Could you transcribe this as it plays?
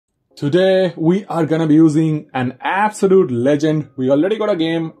Today we are gonna be using an absolute legend. We already got a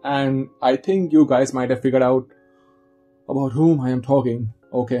game and I think you guys might have figured out about whom I am talking.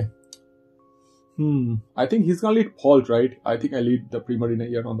 Okay. I think he's gonna lead Pult, right? I think I lead the Primarina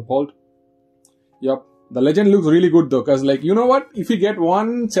here on the Pult. Yep. The legend looks really good though, cause like, you know what? If you get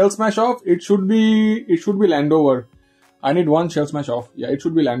one Shell Smash off, it should be Landover. I need one Shell Smash off. Yeah, it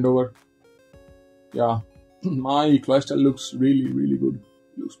should be Landover. Yeah. My Cloyster looks really good.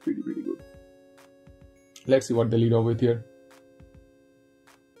 Looks pretty good. Let's see what they lead off with here.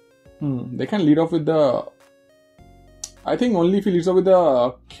 They can lead off with the... I think only if he leads off with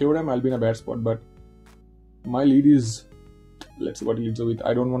the Kyurem, I'll be in a bad spot, but my lead is... Let's see what he leads off with.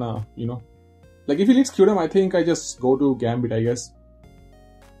 I don't wanna, you know... Like if he leads Kyurem, I think I just go to Gambit, I guess.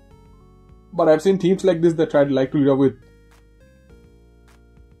 But I've seen teams like this that like to lead off with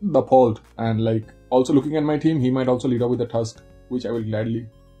the Pult, and like also looking at my team, he might also lead off with the Tusk, which I will gladly.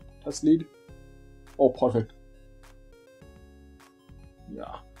 Tusk lead. Oh, perfect.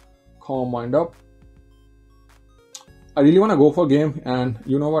 Yeah. Calm mind up. I really want to go for game, and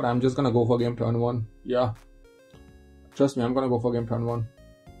you know what? I'm just gonna go for game turn 1. Yeah. Trust me, I'm gonna go for game turn 1.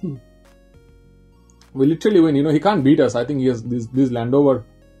 We literally win. You know, he can't beat us. I think he has this Landover.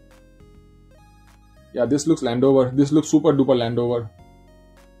 Yeah, this looks Landover. This looks super duper Landover.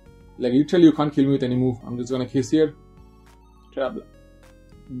 Like literally you can't kill me with any move. I'm just gonna kiss here.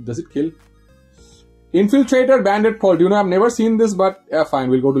 Does it kill? Infiltrator, Bandit, Pult. You know, I've never seen this, but yeah, fine.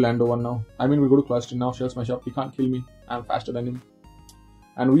 We'll go to Landover now. I mean, we'll go to Cloyster now. Shell Smash up. He can't kill me. I'm faster than him.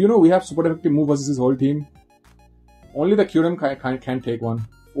 And you know, we have super effective move versus his whole team. Only the Kyurem can take one.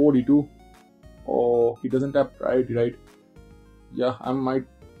 4d2. Oh, he doesn't have priority, right? Yeah, I might...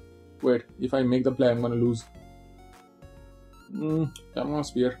 Wait, if I make the play, I'm gonna lose. I'm gonna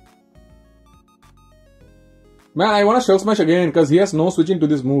Spear. Man, I wanna Shell Smash again because he has no switching to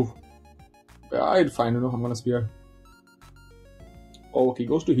this move. Yeah, fine, you know, I'm gonna Spear. Oh, he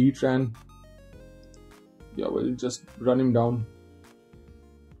goes to Heatran. Yeah, we'll just run him down.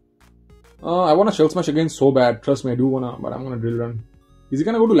 I wanna Shell Smash again so bad. Trust me, I do wanna, but I'm gonna Drill Run. Is he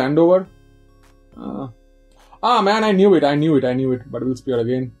gonna go to Landover? Man, I knew it. But we'll Spear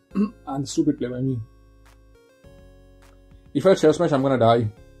again. And stupid play by me. If I Shell Smash, I'm gonna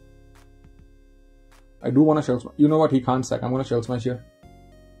die. I do want to Shell Smash. You know what? He can't sack. I'm gonna Shell Smash here.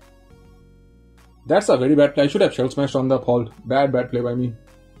 That's a very bad play. I should have Shell Smashed on the Pult. Bad play by me.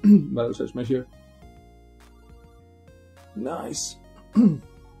 But I'll Shell Smash here. Nice. Drill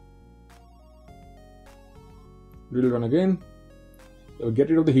Run again. So get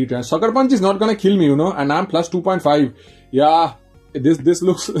rid of the Heatran. Sucker Punch is not gonna kill me, you know, and I'm plus 2.5. Yeah. This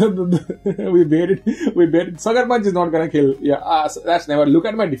looks... we baited. Sucker Punch is not gonna kill. Yeah, that's never... Look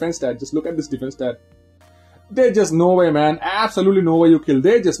at my defense stat. Just look at this defense stat. There's just no way, man. Absolutely no way you kill.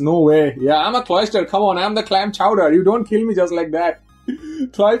 There's just no way. Yeah, I'm a Cloyster. Come on, I'm the Clam Chowder. You don't kill me just like that.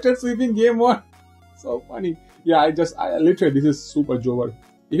 Cloyster sweeping game 1. So funny. Yeah, I literally, this is super Jover.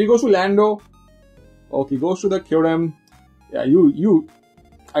 If he goes to Lando... Okay, goes to the Kyurem. Yeah,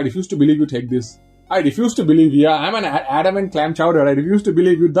 I refuse to believe you take this. I refuse to believe, yeah, I'm an adamant Clam Chowder. I refuse to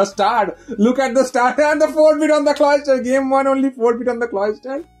believe you. The start. Look at the start and the 4-bit on the Cloyster. Game 1 only 4-bit on the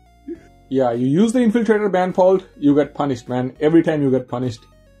Cloyster. Yeah, you use the Infiltrator bandpult, you get punished, man. Every time you get punished.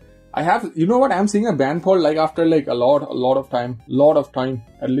 You know what? I'm seeing a bandpult like after like a lot of time.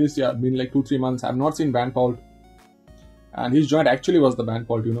 At least, yeah, been like 2-3 months. I've not seen bandpult. And his joint actually was the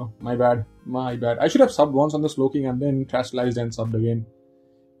bandpult, you know. My bad. I should have subbed once on the Slowking and then Trashalized and subbed again.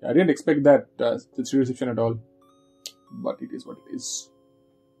 I didn't expect that reception at all, but it is what it is.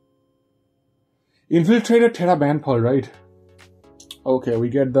 Infiltrated Tera bandpult, right? Okay, we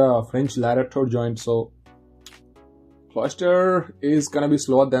get the French Larator joint, so Cloyster is gonna be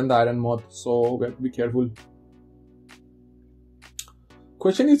slower than the Iron Moth, so we have to be careful.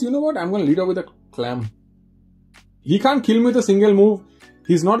 Question is, you know what? I'm gonna lead off with a Clam. He can't kill me with a single move.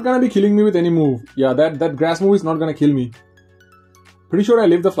 He's not gonna be killing me with any move. Yeah, that grass move is not gonna kill me. Pretty sure I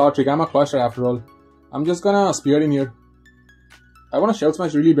live the Flower Trick. I'm a Cloyster after all. I'm just gonna Spear in here. I wanna Shell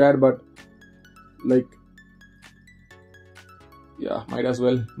Smash really bad, but like, yeah, might as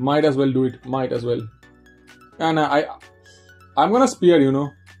well do it. Might as well. And I'm gonna Spear, you know,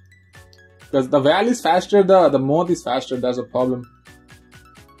 because the Val is faster, the Moth is faster. That's a problem.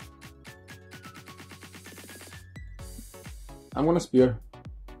 I'm gonna Spear.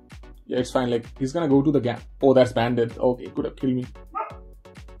 Yeah, it's fine. Like, he's gonna go to the gap. Oh, that's Bandit. Okay, could have killed me.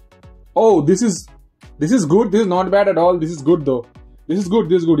 Oh, this is good. This is not bad at all. This is good though. This is good.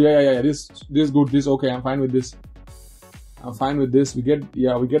 Yeah. This is good. This okay. I'm fine with this. We get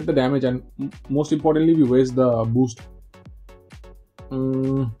the damage, and most importantly, we waste the boost.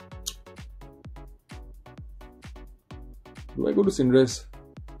 Do I go to Cinderace?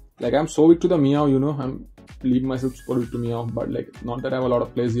 Like, I'm so weak to the Meow, you know. I'm leaving myself super weak to Meow, but like, not that I have a lot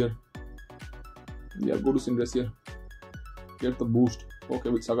of plays here. Yeah, go to Cinderace here. Get the boost. Okay,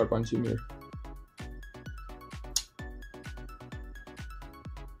 with Sucker Punch him here.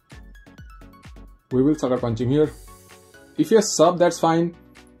 We will Sucker Punch him here. If he has sub, that's fine.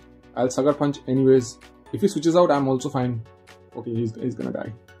 I'll Sucker Punch anyways. If he switches out, I'm also fine. Okay, he's gonna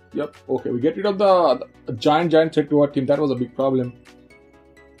die. Yep. Okay, we get rid of the giant threat to our team. That was a big problem.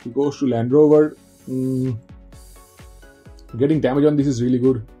 He goes to Land Rover. Getting damage on this is really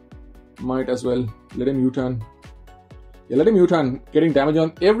good. Might as well let him U-turn. Yeah, let him U-turn. Getting damage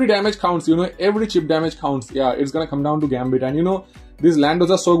on every damage counts. You know, every chip damage counts. Yeah, it's gonna come down to Gambit, and you know these Landos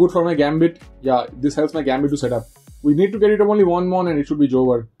are so good for my Gambit. Yeah, this helps my Gambit to set up. We need to get rid of only one mon, and it should be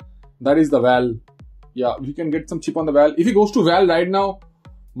Jover. That is the Val. Yeah, we can get some chip on the Val. If he goes to Val right now,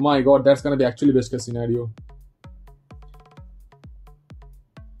 my god, that's gonna be actually best case scenario.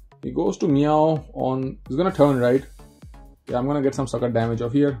 He goes to Meow on. He's gonna turn, right? Yeah, I'm gonna get some sucker damage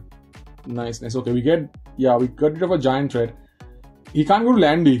off here. Nice. Okay, we get rid of a giant threat. He can't go to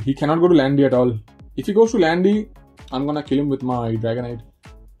Landy. He cannot go to Landy at all. If he goes to Landy, I'm gonna kill him with my Dragonite.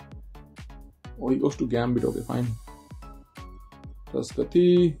 Oh, he goes to Gambit. Okay, fine.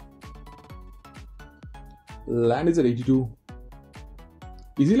 Tuskati. Land is at 82.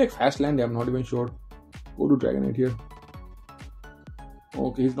 Is he like fast Landy? I'm not even sure. Go to Dragonite here.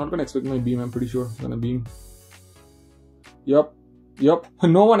 Okay, he's not gonna expect my beam. I'm pretty sure he's gonna beam. Yup.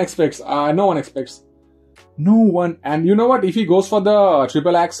 No one expects. No one. And you know what? If he goes for the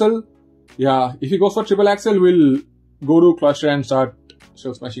triple axle, yeah. If he goes for triple axle, we'll go to Cloyster and start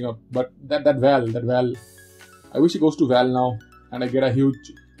shell smashing up. But that Val. I wish he goes to Val now, and I get a huge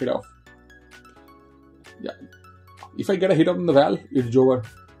hit off. Yeah. If I get a hit on the Val, it's Jover.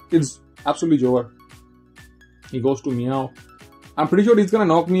 It's absolutely Jover. He goes to Meow. I'm pretty sure he's gonna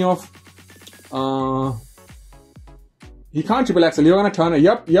knock me off. He can't triple axle. You're gonna turn.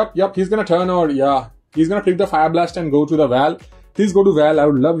 Yep. He's gonna turn, or yeah. He's gonna flick the Fire Blast and go to the Val. Please go to Val. I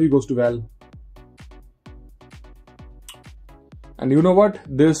would love if he goes to Val. And you know what?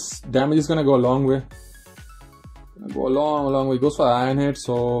 This damage is gonna go a long way. Go a long way. He goes for Iron Head,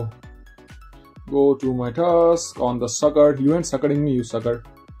 so go to my Tusk on the sucker. You ain't suckering me, you sucker.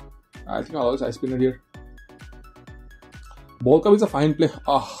 I think I'll always Ice Spinner here. Bulk Up is a fine play.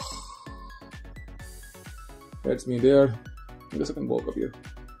 Gets me there. I guess I can Bulk Up here.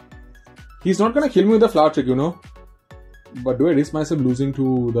 He's not gonna kill me with the Flower Trick, you know. But do I risk myself losing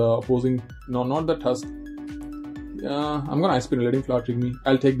to the opposing? No, not the Tusk. Yeah, I'm gonna Ice Spinner, let him Flower Trick me.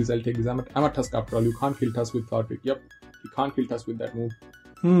 I'll take this. I'm a Tusk after all. You can't kill Tusk with Flower Trick. Yep. You can't kill Tusk with that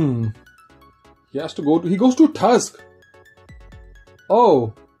move. He has to go to. He goes to Tusk.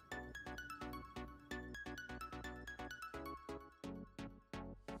 Oh.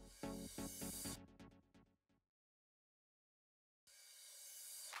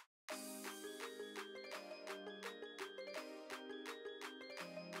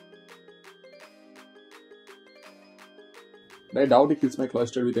 I doubt he kills my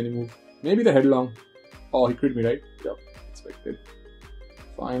Cloyster with any move. Maybe the Headlong. Oh, he crit me, right? Yep, expected.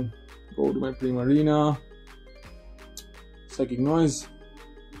 Fine. Go to my Primarina. Psychic Noise.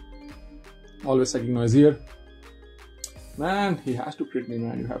 Always Psychic Noise here. Man, he has to crit me,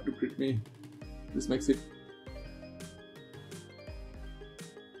 man. You have to crit me. This makes it.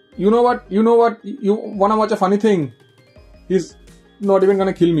 You know what? You wanna watch a funny thing? He's not even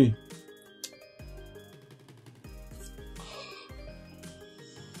gonna kill me.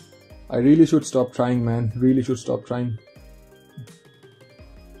 I really should stop trying, man. Really should stop trying.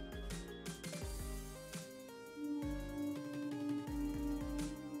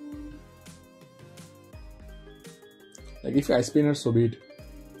 Like if I spinner, so be it.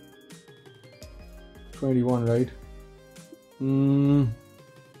 21, right?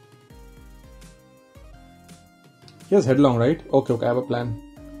 He has Headlong, right? Okay, I have a plan.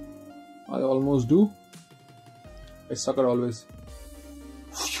 I almost do. I sucker always.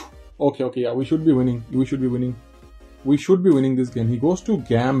 Okay, yeah, we should be winning. We should be winning this game. He goes to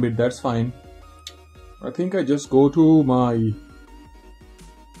Gambit, that's fine. I think I just go to my...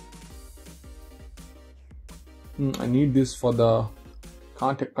 I need this for the...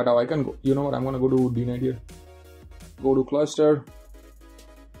 Can't take cut out. I can go... You know what? I'm gonna go to D-Knight here. Go to Cloyster.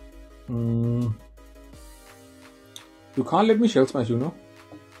 You can't let me Shell Smash, you know?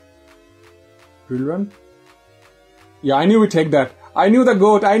 Drill Run? Yeah, I knew we'd take that. I knew the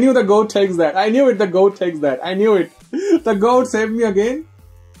goat takes that. I knew it, the goat takes that. I knew it. The goat saved me again.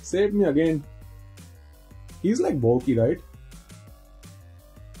 Saved me again. He's like bulky, right?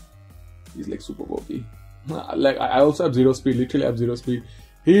 He's like super bulky. Like, I also have 0 speed, literally have 0 speed.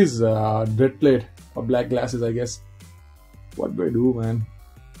 He's dread plate or black glasses, I guess. What do I do, man?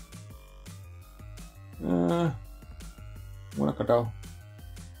 I'm gonna cut out.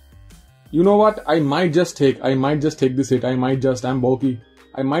 You know what? I might just take this hit. I'm bulky.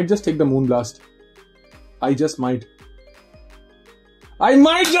 I might just take the Moonblast. I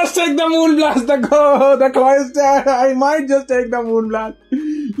might just take the Moonblast, the Cloyster. I might just take the Moonblast.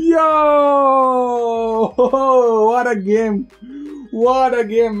 Yo! What a game. What a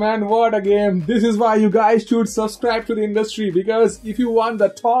game, man. What a game. This is why you guys should subscribe to the industry, because if you want the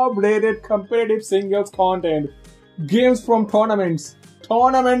top rated competitive singles content, games from tournaments,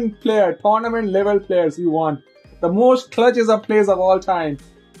 tournament level players you want, the most clutches of plays of all time,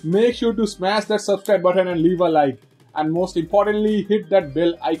 make sure to smash that subscribe button and leave a like. And most importantly, hit that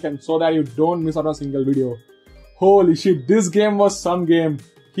bell icon so that you don't miss out on a single video. Holy shit, this game was some game.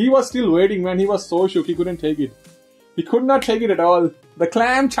 He was still waiting, man. He was so shook, he couldn't take it. He could not take it at all. The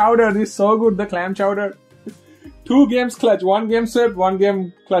clam chowder is so good, the clam chowder. 2 games clutch, 1 game swept, 1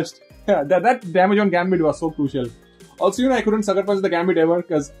 game clutched. Yeah, that damage on Gambit was so crucial. Also, you know, I couldn't sucker punch the Gambit ever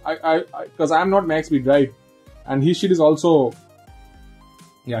because I'm not max speed, right? And his shit is also...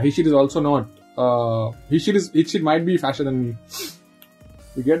 Yeah, his shit is also not... his shit might be faster than me.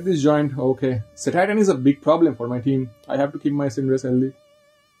 We get this joint. Okay. Cetitan is a big problem for my team. I have to keep my Cinderace healthy.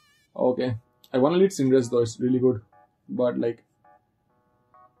 Okay. I want to lead Cinderace though. It's really good. But like...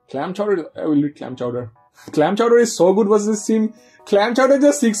 Clam Chowder... I will lead Clam Chowder. Clam Chowder is so good versus this team. Clam Chowder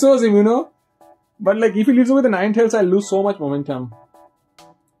just 6-0s him, you know. But like, if he leads with the 9 tails, I'll lose so much momentum.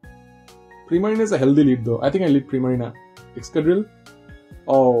 Primarina is a healthy lead though. I think I lead Primarina. Excadrill.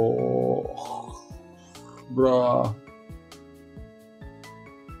 Oh, bruh.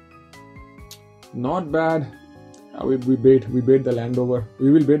 Not bad. We bait the Land Rover.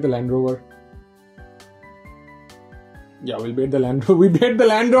 We will bait the Land Rover. Yeah, we'll bait the Land Rover. We bait the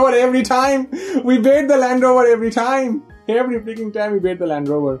Land Rover every time. We bait the Land Rover every time. Every freaking time we bait the Land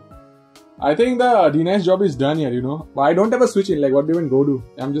Rover. I think the D-Nice job is done here, you know. But I don't have a switch in. Like, what do you even go do?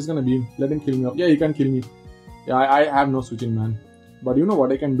 I'm just gonna beam. Let him kill me up. Yeah, he can kill me. Yeah, I have no switch in, man. But you know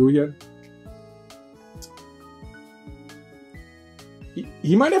what I can do here?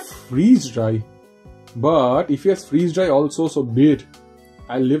 He might have freeze dry. But if he has freeze dry also, so be it.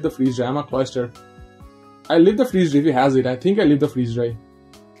 I'll live the freeze dry. I'm a Cloyster. I'll live the freeze dry if he has it. I think I'll live the freeze dry.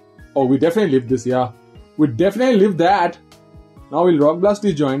 Oh, we definitely live this, yeah. We definitely live that. Now we'll Rock Blast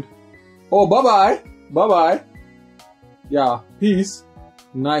this joint. Oh, bye-bye. Bye-bye. Yeah, peace.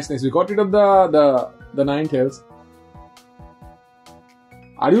 Nice. We got rid of the 9 tails.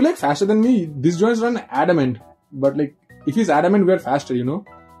 Are you like faster than me? This joint's run adamant. But like, if he's adamant, we're faster, you know?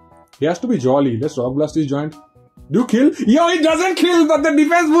 He has to be jolly. Let's Rock Blast this joint. Do you kill? Yo, it doesn't kill, but the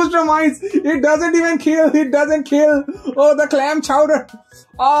defense boost from ice. It doesn't even kill. It doesn't kill. Oh, the Clam Chowder.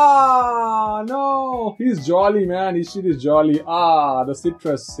 Ah, no. He's jolly, man. His shit is jolly. Ah, the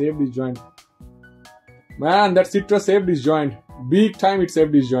Citrus saved his joint. Man, that Citrus saved his joint. Big time it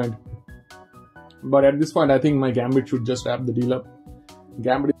saved his joint. But at this point, I think my Gambit should just wrap the deal up.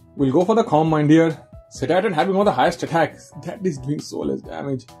 Gambit. We'll go for the Calm Mind here. Cetitan having one of the highest attacks. That is doing so less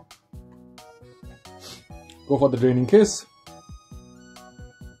damage. Go for the Draining Kiss.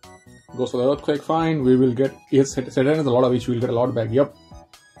 Goes for the Earthquake, fine. We will get... Yes, Cetitan has a lot of HP. We'll get a lot back. Yep.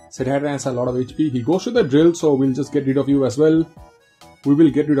 Cetitan has a lot of HP. He goes to the Drill, so we'll just get rid of you as well. We will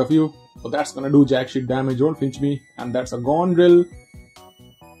get rid of you. So that's gonna do jack shit damage. Don't flinch me. And that's a gone Drill.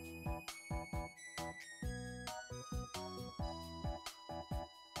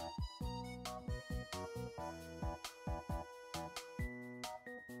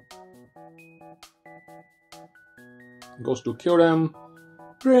 Goes to Kyurem.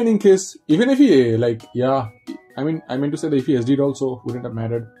 Draining Kiss. Even if he, like, yeah. I meant to say that if he SD'd also, wouldn't have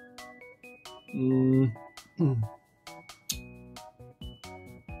mattered.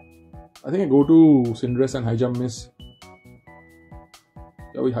 I think I go to Cinderace and High Jump Miss.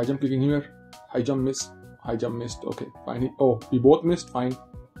 Yeah, we High Jump clicking here. High Jump Miss. High Jump missed. Okay, fine. Oh, we both missed. Fine.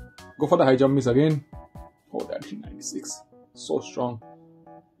 Go for the High Jump Miss again. Oh, that hit 96. So strong.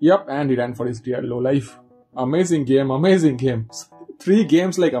 Yep, and he ran for his DR low life. Amazing game, amazing games. 3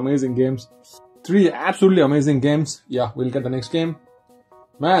 games like amazing games. 3 absolutely amazing games. Yeah, we'll get the next game.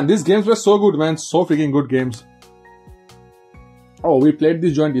 Man, these games were so good, man. So freaking good games. Oh, we played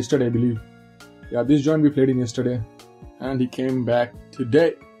this joint yesterday, I believe. Yeah, this joint we played in yesterday. And he came back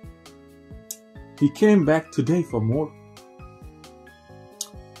today. He came back today for more.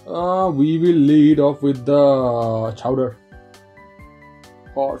 We will lead off with the Chowder.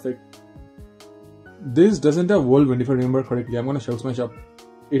 Perfect. This doesn't have Whirlwind if I remember correctly. I'm gonna Shell Smash up.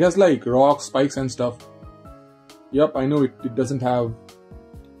 It has like rocks, spikes and stuff. Yep, I know it doesn't have...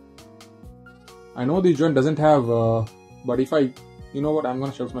 I know this joint doesn't have... but if I... You know what, I'm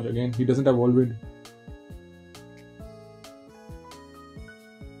gonna Shell Smash again. He doesn't have Whirlwind.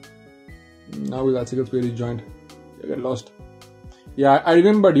 Now we'll Icicle Spear this joint. I get lost. Yeah, I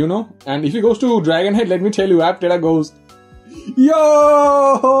remembered, you know. And if he goes to Dragonite, let me tell you, App Tera Ghost.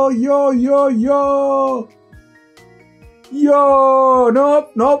 Yo! Yo! Yo! Yo! Yo!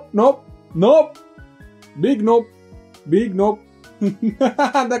 Nope! Nope! Nope! Nope! Big nope! Big nope!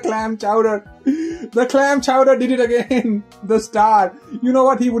 The clam chowder! The clam chowder did it again! The star! You know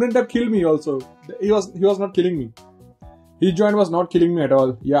what? He wouldn't have killed me also. He was not killing me. His joint was not killing me at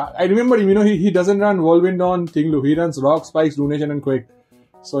all. Yeah, I remember him, you know, he doesn't run Whirlwind on Tinglu. He runs Rock, Spikes, Runation and Quake.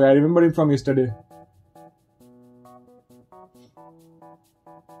 So yeah, I remember him from yesterday.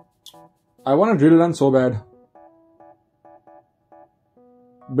 I want a Drill Run so bad.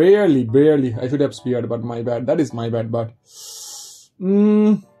 Barely. I should have speared, but my bad. That is my bad, but...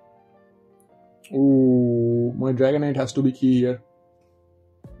 Ooh, my Dragonite has to be key here.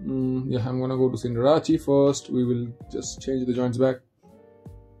 Yeah, I'm gonna go to Cinderace first. We will just change the joints back.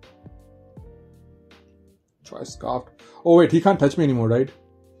 Choice Scarfed. Oh wait, he can't touch me anymore, right?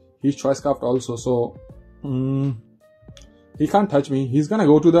 He's Choice Scarfed also, so... he can't touch me. He's gonna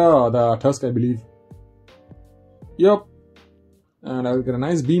go to the Tusk, I believe. Yep. And I'll get a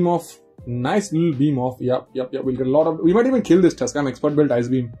nice beam off. Nice little beam off. Yep. We'll get a lot of... We might even kill this Tusk. I'm expert built Ice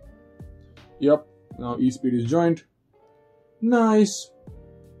Beam. Yep. Now E-Speed is joint. Nice.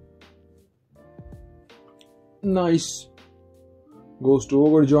 Goes to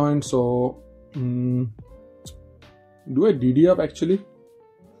Overjoint, so... do I DD up actually?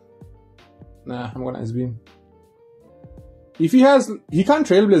 Nah, I'm gonna Ice Beam. If he has... He can't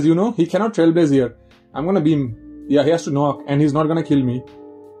Trailblaze, you know? He cannot Trailblaze here. I'm gonna beam. Yeah, he has to knock, and he's not gonna kill me.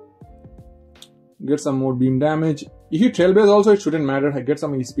 Get some more beam damage. If he Trailblaze also, it shouldn't matter. I get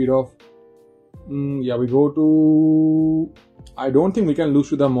some E-Speed off. Yeah, we go to... I don't think we can lose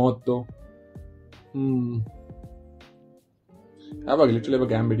to the Moth though. Have a little of a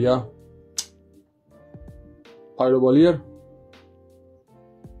Gambit, yeah. Pyro Ball here.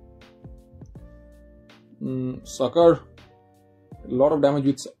 Sucker. A lot of damage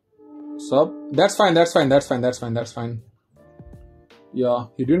with sub. That's fine. Yeah,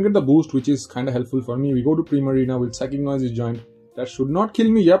 he didn't get the boost, which is kind of helpful for me. We go to Primarina with Psychic Noise is joint. That should not kill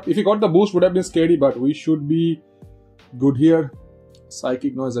me. Yep, if he got the boost would have been scary, but we should be good here.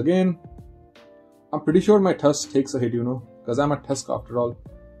 Psychic Noise again. I'm pretty sure my Tusk takes a hit, you know, because I'm a Tusk after all.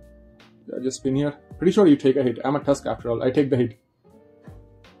 Yeah, just spin here. Pretty sure you take a hit. I'm a Tusk after all. I take the hit.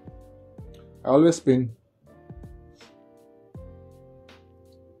 I always spin.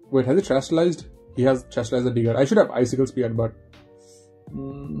 Wait, has it Chastised? He has Chastised the Digger. I should have Icicle Speared, but...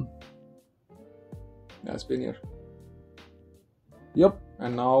 yeah, spin here. Yep,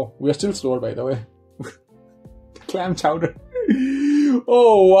 and now we are still slower, by the way. Clam Chowder.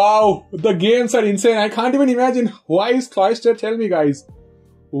 Oh wow, the games are insane. I can't even imagine. Why is Cloyster, tell me guys,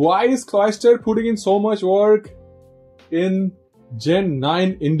 why is Cloyster putting in so much work in Gen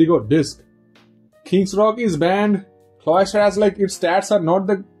 9 IndigoDisk? King's Rock is banned. Cloyster has like, its stats are not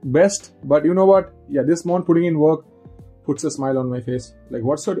the best, but you know what? Yeah, this mon putting in work puts a smile on my face. Like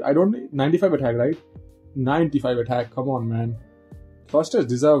what's your, I don't, 95 attack, right? 95 attack, come on man. Cloysters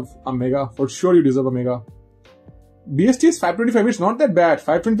deserve a mega, for sure you deserve a mega. BST is 525, it's not that bad.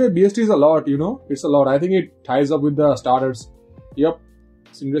 525 BST is a lot, you know, it's a lot. I think it ties up with the starters. Yep,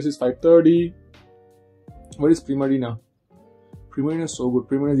 Cinderace is 530. Where is Primarina? Primarina is so good.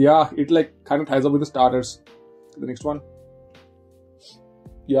 Primarina, yeah, it like kind of ties up with the starters. The next one.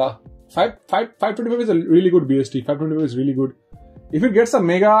 Yeah, 525 is a really good BST. 525 is really good. If it gets a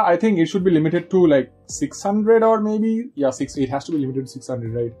mega, I think it should be limited to like 600 or maybe, yeah, it has to be limited to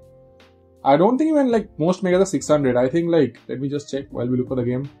 600, right? I don't think even like most megas are 600. I think like, let me just check while we look for the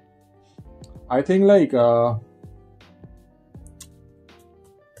game. I think like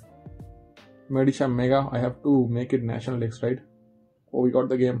Medicham Mega, I have to make it National Dex, right? Oh, we got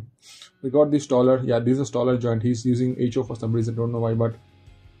the game. We got this Stoller. Yeah, this is a Stoller joint. He's using HO for some reason. Don't know why, but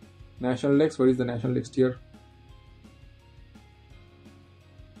National Dex. Where is the National Dex tier?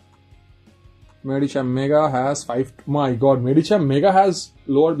 Medicham Mega has 5. My god, Medicham Mega has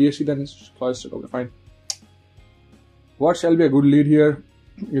lower BST than Cloyster. Okay, fine. What shall be a good lead here?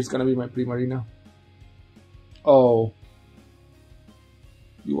 It's gonna be my Primarina. Oh,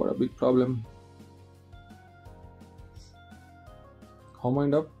 you are a big problem. How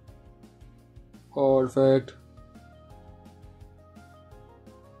mind up? Perfect.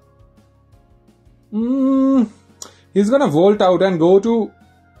 He's gonna Volt out and go to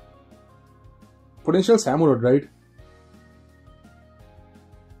potential Samurott, right?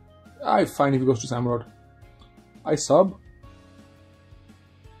 Fine if he goes to Samurott. I sub.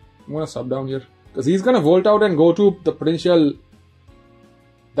 I'm gonna sub down here. Because he's gonna volt out and go to the potential.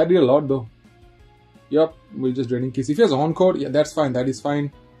 That did a lot though. Yup, we'll just draining Kiss. If he has Encore, yeah, that's fine. That is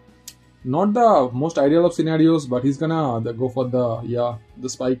fine. Not the most ideal of scenarios, but he's gonna go for the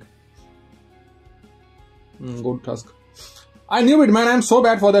spike. Go to Tusk. I knew it, man. I'm so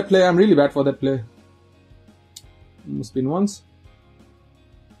bad for that play. I'm really bad for that play. Spin once.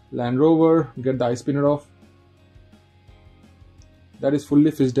 Land Rover. Get the Ice Spinner off. That is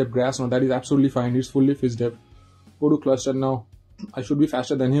fully Fizz Depth Grass. No, that is absolutely fine. It's fully Fizz Depth. Go to Cloyster now. I should be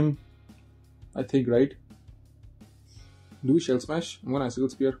faster than him. I think, right? Do we Shell Smash? I'm gonna Icicle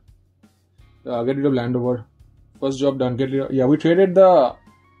Spear. Get rid of Landover. First job done. Get rid of, yeah, we traded the...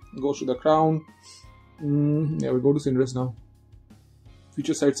 Goes to the Crown. Yeah, we go to Cinderace now.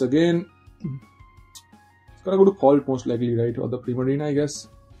 Future Sights again. It's gonna go to Pult most likely, right? Or the Primarina, I guess.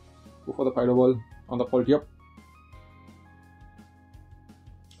 Go for the Pyro Ball on the Pult, yep.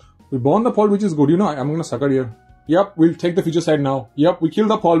 We burn the Pult, which is good. You know, I'm gonna sucker here. Yep, we'll take the Future Sight now. Yep, we kill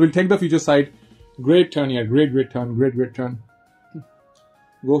the Pult, we'll take the Future Sight. Great turn here, great turn, great turn.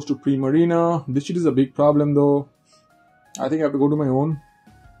 Goes to Primarina. This shit is a big problem though. I think I have to go to my own.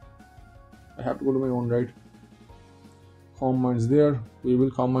 I have to go to my own, right? Calm Mind's there. We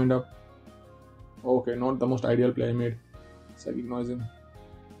will Calm Mind up. Okay, not the most ideal play I made. Psychic Noise him.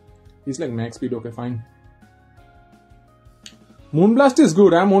 He's like max speed, okay, fine. Moonblast is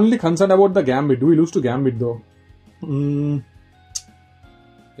good. I'm only concerned about the Gambit. Do we lose to Gambit though?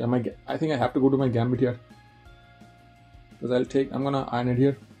 Yeah, I think I have to go to my Gambit here. Because I'm gonna Iron it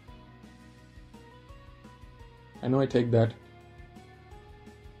here. I know I take that.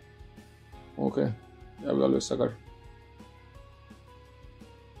 Okay. Yeah, we always sucker.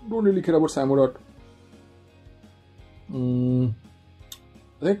 Don't really care about Samurott.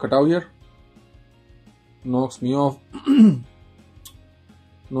 I think cut out here. Knocks me off.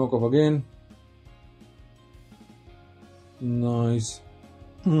 Knock off again. Nice.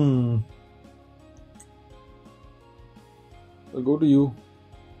 I'll go to you.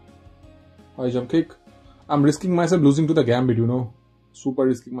 High jump kick. I'm risking myself losing to the Gambit, you know. Super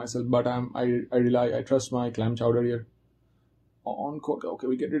risking myself, but I trust my Clam Chowder here. Encore. Okay,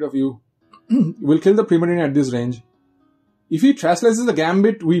 we get rid of you. We'll kill the Primarina at this range. If he trash slices the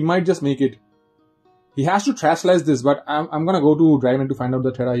Gambit, we might just make it. He has to trash slice this, but I'm gonna go to Dragonite to find out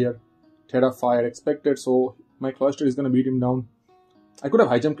the Tera here. Tera Fire expected, so my Cloyster is gonna beat him down. I could have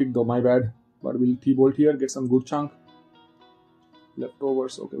high jump kick though, my bad. But we'll T-Bolt here, get some good chunk.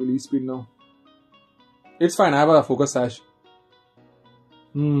 Leftovers, okay, we'll E-Speed now. It's fine, I have a Focus Sash.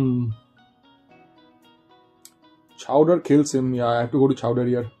 Chowder kills him. Yeah, I have to go to Chowder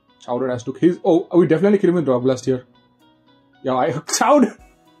here. Chowder has to kill. Oh, we definitely kill him with Rock Blast here. Yeah, Chowder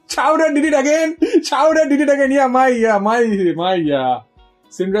did it again. Chowder did it again. Yeah, my.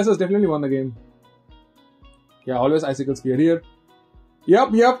 Cinderace has definitely won the game. Yeah, always Icicle Spear here.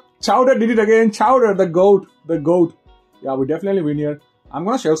 Yep. Chowder did it again. Chowder, the goat. Yeah, we definitely win here. I'm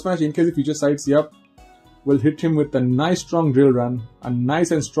gonna Shell Smash in case he Future Sights. Yep. We'll hit him with a nice strong drill run. A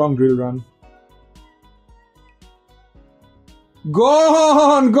nice and strong drill run.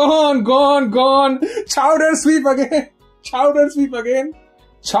 Gone. Chowder sweep again. Chowder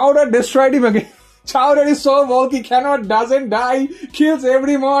destroyed him again. Chowder is so bulky, doesn't die, kills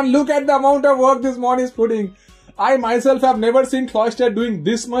everyone. Look at the amount of work this mon is putting. I myself have never seen Cloyster doing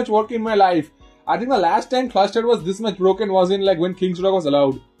this much work in my life. I think the last time Cloyster was this much broken was in like when King's Rock was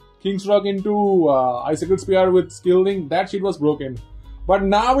allowed. King's Rock into Icicle Spear with Skilling, that shit was broken. But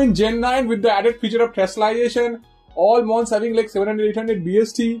now in Gen 9 with the added feature of Teslaization, all mons having like 700-800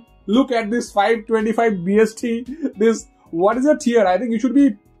 BST. Look at this 525 BST. This, what is the tier? I think it should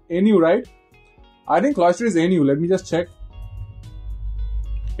be NU, right? I think Cloyster is NU. Let me just check.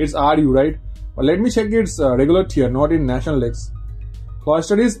 It's RU, right? But let me check its regular tier, not in National Lex.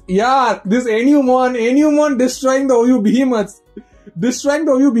 Cloyster is, yeah, this NU mon destroying the OU behemoths.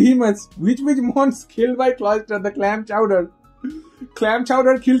 Which mons killed by Cloyster? The Clam Chowder. Clam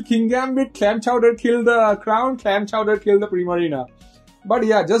Chowder killed King Gambit, Clam Chowder killed the Crown, Clam Chowder killed the Primarina. But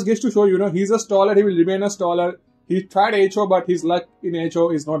yeah, just gets to show, you know, he's a staller, he will remain a staller. He tried HO, but his luck in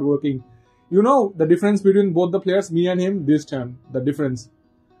HO is not working. You know, the difference between both the players, me and him, this turn. The difference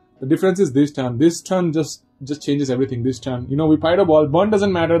is this turn. This turn just changes everything, this turn. You know, we Pyro Ball, burn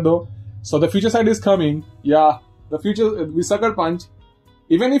doesn't matter though. So the Future Sight is coming. Yeah, the future, we Sucker Punch.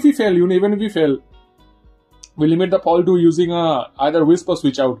 Even if we fail, we limit the Paul to using either Wisp or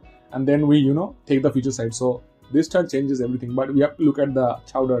Switch Out. And then we, take the Future Sight. So this turn changes everything. But we have to look at the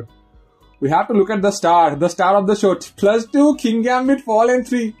Chowder. We have to look at the star of the show. +2, King Gambit, Fallen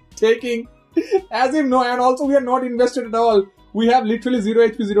 3, taking. As if no, and also we are not invested at all. We have literally 0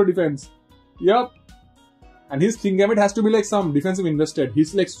 HP, 0 defense. Yup. And his King Gambit has to be like some defensive invested.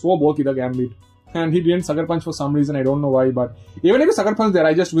 He's like so bulky, the Gambit. And he didn't Sucker Punch for some reason, I don't know why. But even if he Sucker Punch there,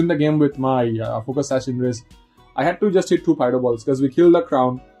 I just win the game with my Focus Sash Cinderace. I had to just hit 2 Pyro Balls because we killed the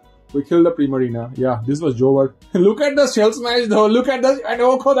Crown. We killed the Primarina. Yeah, this was Jover. Look at the Shell Smash though. Look at the... And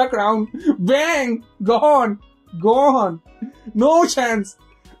Oko the Crown. Bang! Gone! Gone! No chance!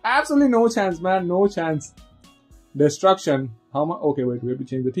 Absolutely no chance, man. No chance. Destruction. How much? Okay, wait. We have to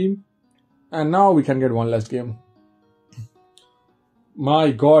change the team. And now we can get one last game.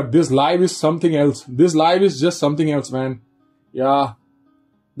 My god, this live is something else. This live is just something else, man. Yeah.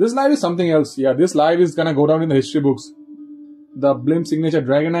 This live is something else. Yeah, this live is gonna go down in the history books. The Blim signature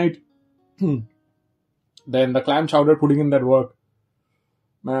Dragonite. Then the Clam Chowder putting in that work.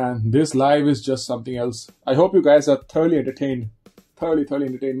 Man, this live is just something else. I hope you guys are thoroughly entertained. Thoroughly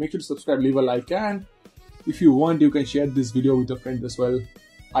entertained. Make sure to subscribe, leave a like, and if you want, you can share this video with your friends as well.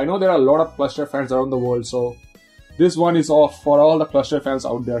 I know there are a lot of Cloyster fans around the world, so this one is off for all the Cloyster fans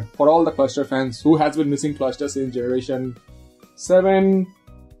out there. For all the Cloyster fans who has been missing Cloyster since Generation 7.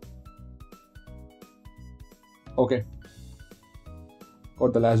 Okay.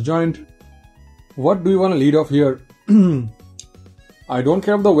 Got the last joint. What do you want to lead off here? I don't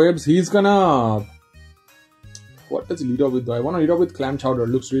care of the webs. He's gonna... What does he lead off with though? I want to lead off with Clam Chowder.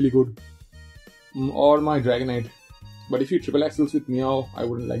 Looks really good. Or my Dragonite. But if he triple axles with Meow, I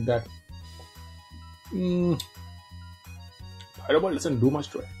wouldn't like that. Fireball doesn't do much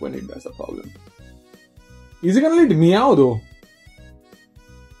to it when it does, the problem. Is he gonna lead Meow though?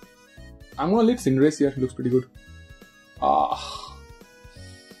 I'm gonna lead Cinderace here. Looks pretty good.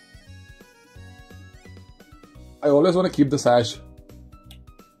 I always want to keep the Sash.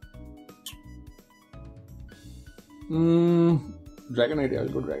 Dragonite, yeah, I'll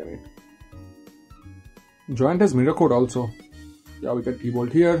go Dragonite. Giant has Mirror Coat also. Yeah, we can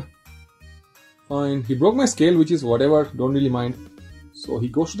T-Bolt here. Fine. He broke my scale, which is whatever. Don't really mind. So he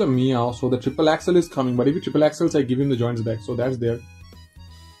goes to the Meow. So the triple axle is coming. But if he triple axles, I give him the joints back. So that's there.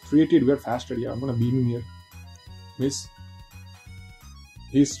 388, we are faster. Yeah, I'm gonna beam him here. Miss.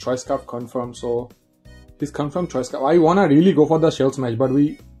 His Choice Scarf confirmed. So his confirmed Choice Scarf. I wanna really go for the Shell Smash, but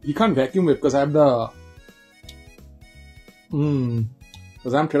he can't vacuum whip because I have the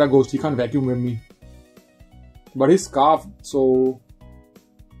because I'm Tera Ghost. He can't vacuum whip me. But his Scarf, so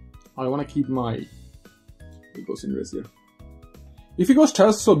I wanna keep my Cinderace here. If he goes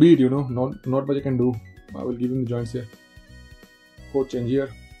Tusk, so be it, you know. Not much I can do. I will give him the joints here. Code change here.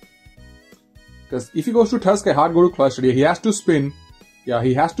 Because if he goes to Tusk, I hard go to Cloyster. He has to spin. Yeah,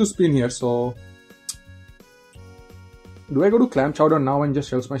 he has to spin here, so... Do I go to Clam Chowder now and just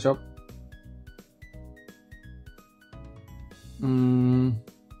Shell Smash up?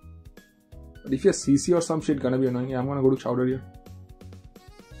 But if you have CC or some shit, gonna be annoying. Yeah, I'm gonna go to Chowder here.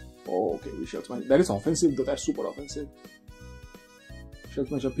 Oh, okay, we Shell Smash. That is offensive though, that's super offensive. Shell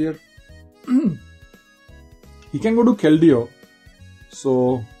Smash up here. He can go to Keldeo.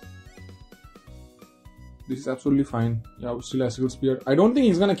 So... This is absolutely fine. Yeah, still has a good spear. I don't think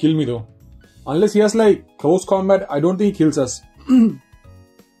he's gonna kill me though. Unless he has like close combat, I don't think he kills us.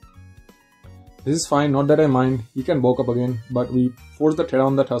 This is fine, not that I mind. He can bulk up again, but we force the Tera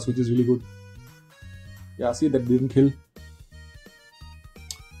on the Tusk, which is really good. Yeah, see, that didn't kill.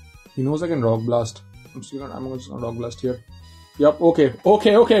 He knows I can Rock Blast. I'm just gonna Rock Blast here. Yep,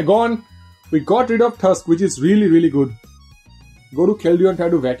 okay, gone. We got rid of Tusk, which is really, really good. Go to Keldeo and try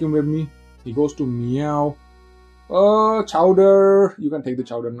to vacuum web me. He goes to Meow. Chowder. You can take the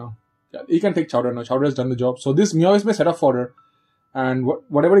Chowder now. Yeah, he can take Chowder now. Chowder has done the job. So this Meow is my setup fodder. And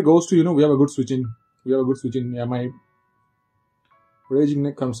whatever it goes to, you know, we have a good switching. Yeah, my Raging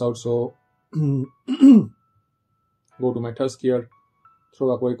Neck comes out. So go to my Tusk here.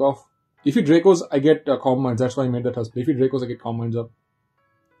 Throw a Quake off. If he Dracos, I get Calm Minds. That's why I made the Tusk. If he Dracos, I get Calm Minds up.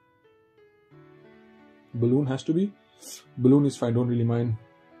 Balloon has to be. Balloon is fine. Don't really mind.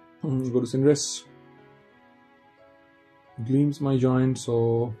 Go to Cinderace. Gleams my joint,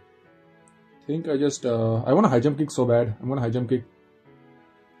 so I think I just I want to high jump kick so bad. I'm gonna high jump kick.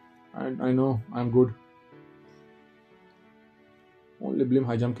 I know I'm good. Only Blim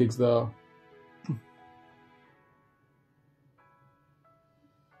high jump kicks the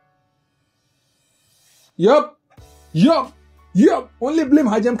Yup. Only Blim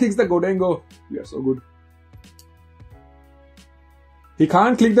high jump kicks the Godengo. We are so good. He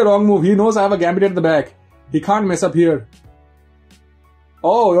can't click the wrong move. He knows I have a Gambit at the back. He can't mess up here.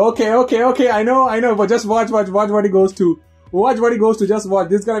 Oh, okay. I know. But just watch what he goes to. Watch what he goes to. Just watch.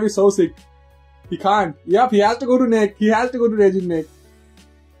 This is gonna be so sick. He can't. Yep, he has to go to Nick. He has to go to Raging Nick.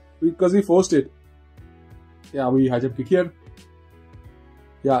 Because we forced it. Yeah, we high jump kick here.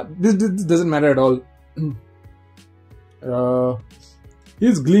 Yeah, this doesn't matter at all.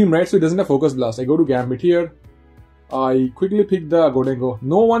 He's Gleam, right? So he doesn't have Focus Blast. I go to Gambit here. I quickly pick the Godengo.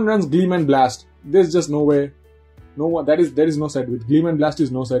 No one runs Gleam and Blast. There's just no way. No one. There is no set. With Gleam and Blast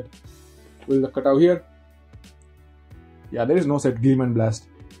is no set. We'll cut out here. Yeah, there is no set. Gleam and Blast.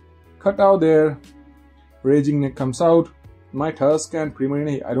 Cut out there. Raging Nick comes out. My Tusk and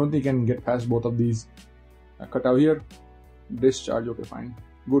Primarina, I don't think I can get past both of these. Cut out here. Discharge. Okay, fine.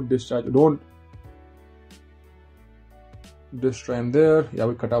 Good discharge. Don't destroy him there. Yeah,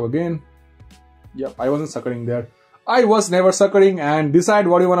 we cut out again. Yep, I wasn't suckering there. I was never suckering, and decide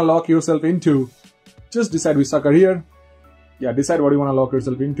what you want to lock yourself into. Just decide we sucker here. Yeah, decide what you want to lock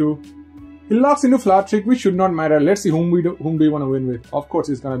yourself into. He locks into Flat Trick, which should not matter. Let's see whom do you want to win with. Of course,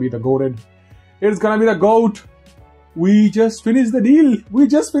 it's gonna be the Goated. It's gonna be the GOAT. We just finished the deal. We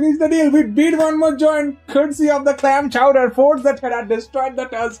just finished the deal. We beat one more joint, courtesy of the Clam Chowder. Forced the Tera, destroyed the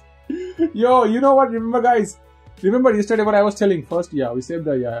Tusk. Yo, you know what? Remember, guys. Remember yesterday what I was telling? First, yeah, we saved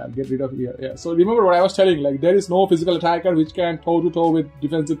the, get rid of here. Yeah, so remember what I was telling, like, there is no physical attacker which can toe-to-toe with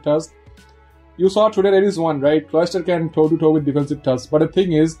defensive Tusk. You saw today there is one, right? Cloyster can toe-to-toe with defensive Tusk. But the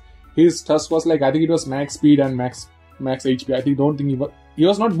thing is, his Tusk was like, I think it was max speed and max HP. I don't think he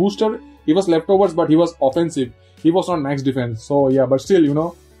was not booster, he was leftovers, but he was offensive. He was not max defense. So yeah, but still, you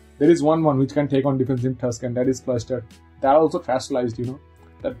know, there is one which can take on defensive Tusk, and that is Cloyster. That also crystallized, you know.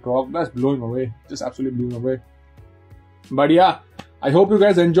 That Rock Blast blowing away. Just absolutely blowing away. But yeah, I hope you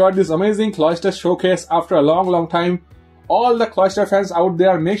guys enjoyed this amazing Cloyster showcase after a long time. All the Cloyster fans out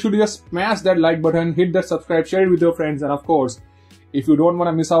there, make sure to just smash that like button, hit that subscribe, share it with your friends, and of course, if you don't want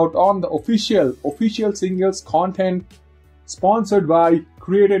to miss out on the official singles content sponsored by,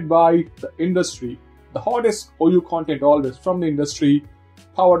 created by the industry, the hottest OU content always from the industry,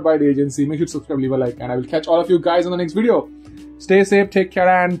 powered by the agency, make sure to subscribe, leave a like, and I will catch all of you guys on the next video. Stay safe, take care,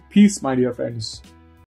 and peace, my dear friends.